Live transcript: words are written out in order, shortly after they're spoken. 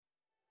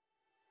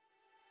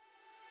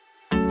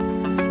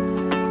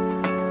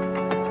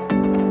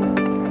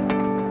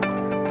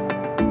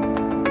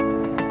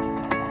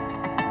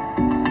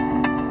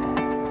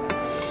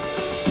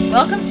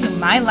Welcome to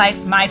My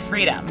Life, My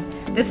Freedom.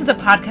 This is a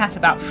podcast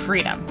about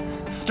freedom.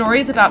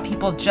 Stories about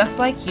people just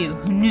like you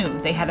who knew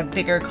they had a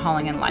bigger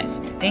calling in life.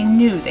 They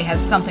knew they had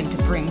something to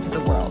bring to the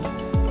world.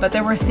 But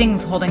there were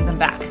things holding them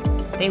back.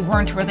 They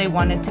weren't where they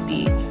wanted to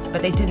be,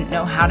 but they didn't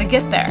know how to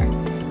get there.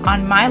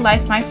 On My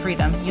Life, My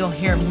Freedom, you'll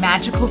hear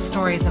magical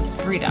stories of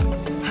freedom,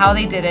 how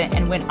they did it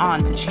and went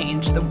on to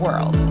change the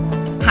world.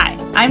 Hi,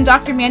 I'm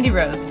Dr. Mandi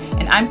Rose,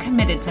 and I'm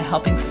committed to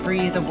helping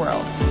free the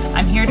world.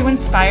 I'm here to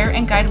inspire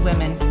and guide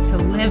women to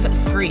live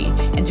free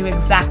and do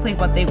exactly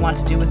what they want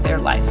to do with their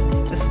life,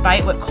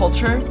 despite what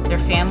culture, their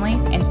family,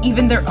 and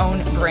even their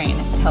own brain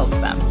tells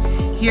them.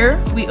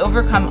 Here, we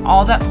overcome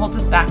all that holds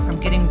us back from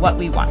getting what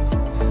we want.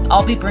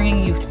 I'll be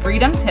bringing you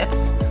freedom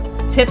tips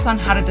on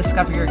how to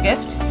discover your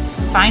gift,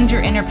 find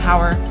your inner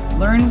power,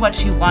 learn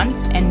what you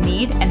want and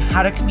need, and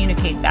how to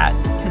communicate that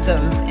to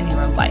those in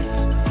your life.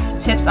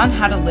 Tips on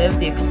how to live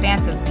the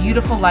expansive,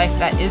 beautiful life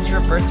that is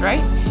your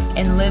birthright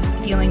and live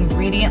feeling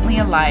radiantly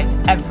alive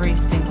every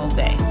single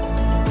day.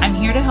 I'm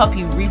here to help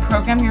you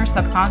reprogram your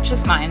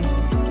subconscious mind,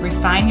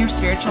 refine your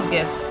spiritual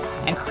gifts,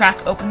 and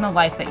crack open the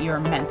life that you are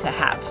meant to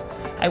have.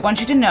 I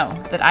want you to know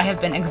that I have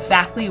been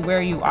exactly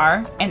where you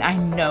are, and I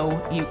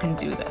know you can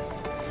do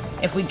this.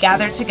 If we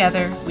gather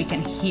together, we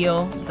can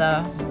heal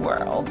the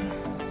world.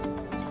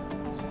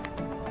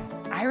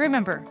 I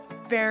remember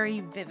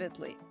very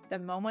vividly the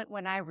moment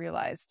when I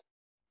realized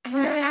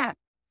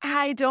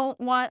I don't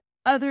want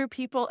other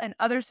people and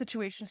other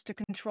situations to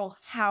control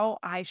how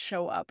I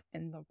show up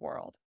in the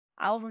world.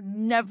 I'll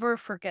never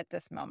forget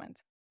this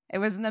moment. It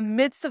was in the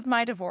midst of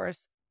my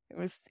divorce. It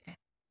was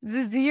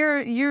this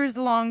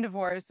years-long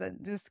divorce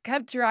that just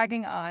kept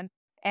dragging on.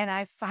 And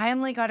I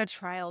finally got a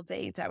trial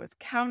date. I was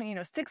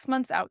counting, 6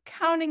 months out,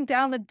 counting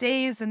down the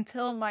days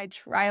until my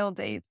trial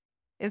date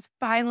is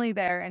finally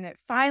there. And it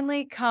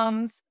finally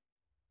comes.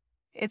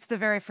 It's the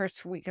very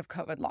first week of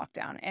COVID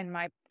lockdown, and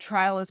my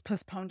trial is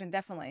postponed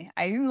indefinitely.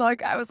 I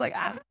was like,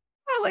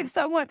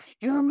 someone,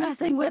 you're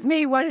messing with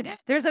me. What?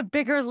 There's a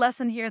bigger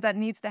lesson here that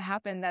needs to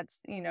happen. That's,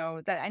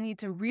 that I need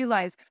to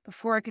realize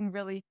before I can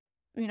really,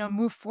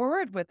 move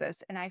forward with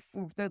this. And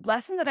the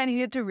lesson that I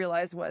needed to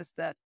realize was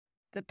that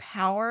the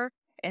power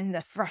and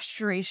the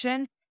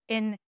frustration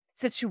in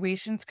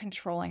situations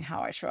controlling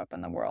how I show up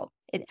in the world.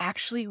 It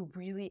actually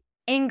really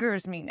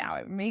angers me now.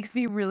 It makes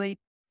me really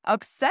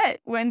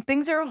upset when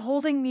things are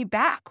holding me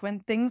back,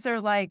 when things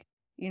are like,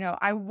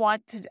 I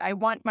want to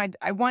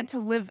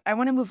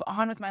move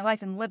on with my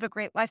life and live a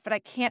great life, but I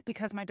can't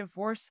because my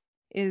divorce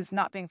is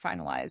not being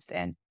finalized.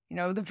 And,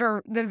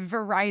 the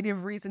variety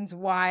of reasons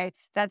why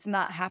that's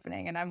not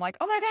happening. And I'm like,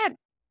 oh my God,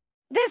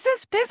 this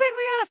is pissing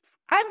me off.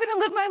 I'm going to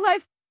live my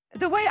life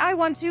the way I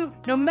want to,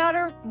 no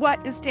matter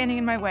what is standing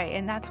in my way.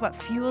 And that's what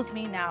fuels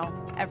me now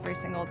every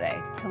single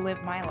day to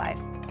live my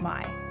life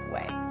my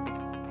way.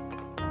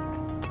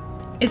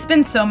 It's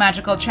been so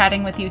magical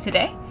chatting with you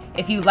today.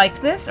 If you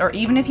liked this, or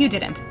even if you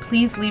didn't,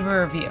 please leave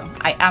a review.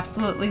 I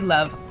absolutely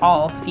love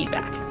all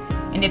feedback.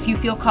 And if you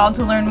feel called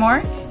to learn more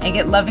and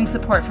get loving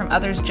support from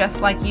others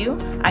just like you,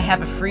 I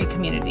have a free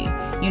community.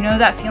 You know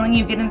that feeling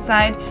you get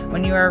inside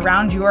when you are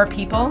around your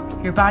people?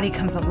 Your body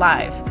comes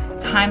alive,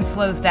 time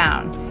slows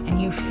down, and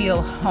you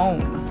feel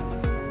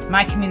home.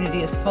 My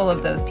community is full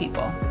of those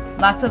people.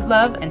 Lots of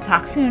love and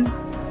talk soon.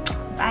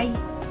 Bye.